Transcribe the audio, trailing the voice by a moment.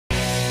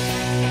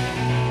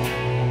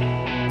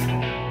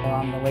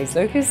I'm Louise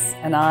Lucas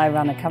and I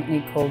run a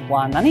company called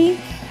Why Money,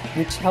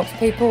 which helps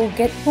people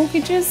get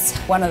mortgages.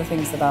 One of the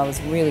things that I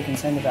was really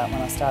concerned about when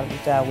I started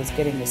with Dale was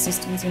getting the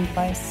systems in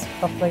place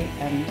properly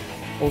and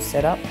all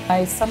set up.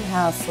 I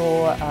somehow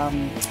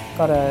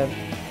got a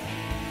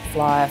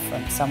flyer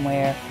from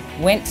somewhere,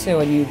 went to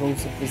a new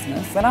rules of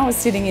business. When I was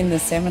sitting in the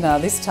seminar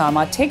this time,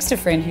 I texted a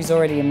friend who's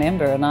already a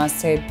member and I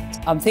said,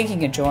 I'm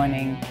thinking of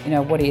joining,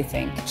 what do you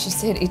think? She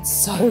said, it's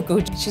so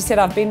good. She said,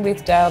 I've been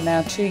with Dale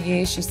now 2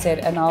 years, she said,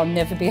 and I'll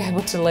never be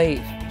able to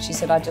leave. She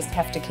said, I just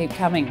have to keep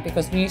coming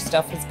because new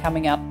stuff is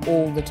coming up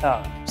all the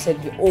time. She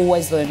said, you're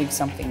always learning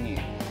something new.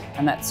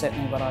 And that's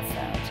certainly what I've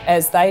found.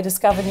 As they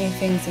discover new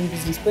things in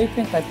Business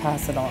Blueprint, they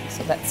pass it on,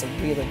 so that's a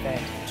real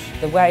advantage.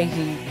 The way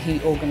he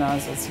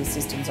organises his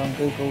systems on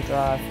Google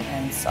Drive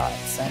and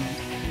sites, and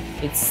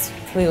it's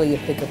clearly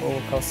applicable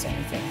across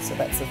anything, so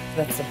that's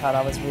the part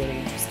I was really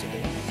interested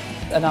in.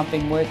 And I've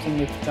been working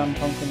with John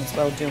Conklin as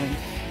well, doing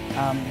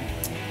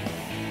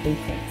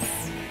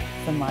blueprints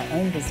for my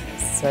own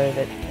business, so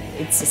that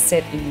it's a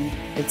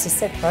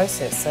set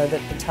process, so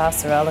that the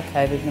tasks are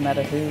allocated no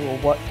matter who or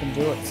what can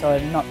do it. So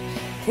I'm not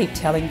keep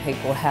telling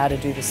people how to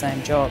do the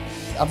same job.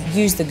 I've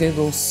used the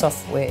Google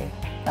software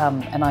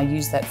and I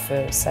use that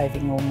for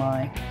saving all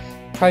my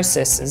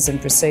processes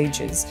and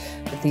procedures,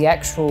 but the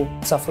actual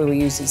software we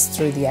use is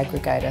through the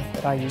aggregator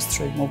that I use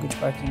through mortgage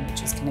broking,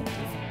 which is connected.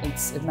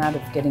 It's a matter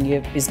of getting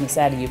your business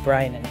out of your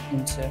brain and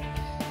into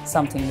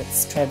something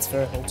that's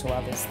transferable to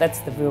others. That's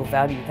the real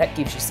value. That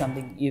gives you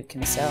something you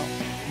can sell.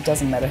 It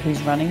doesn't matter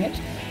who's running it.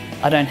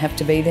 I don't have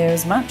to be there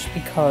as much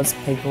because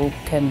people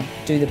can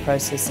do the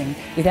processing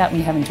without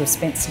me having to have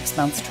spent 6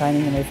 months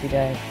training them every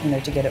day,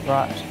 to get it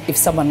right. If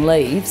someone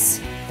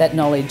leaves, that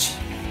knowledge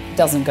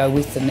doesn't go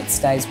with them, it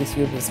stays with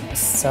your business.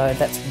 So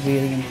that's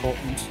really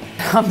important.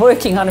 I'm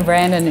working on a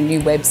brand and a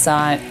new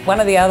website. One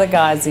of the other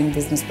guys in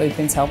Business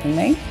Blueprint's helping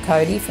me,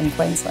 Cody from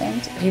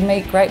Queensland. You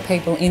meet great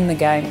people in the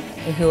game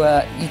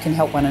you can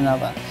help one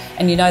another.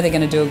 And they're going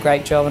to do a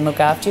great job and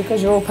look after you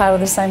because you're all part of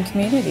the same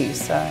community.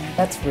 So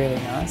that's really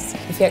nice.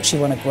 If you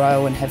actually want to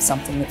grow and have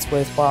something that's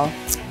worthwhile,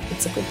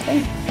 it's a good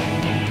thing.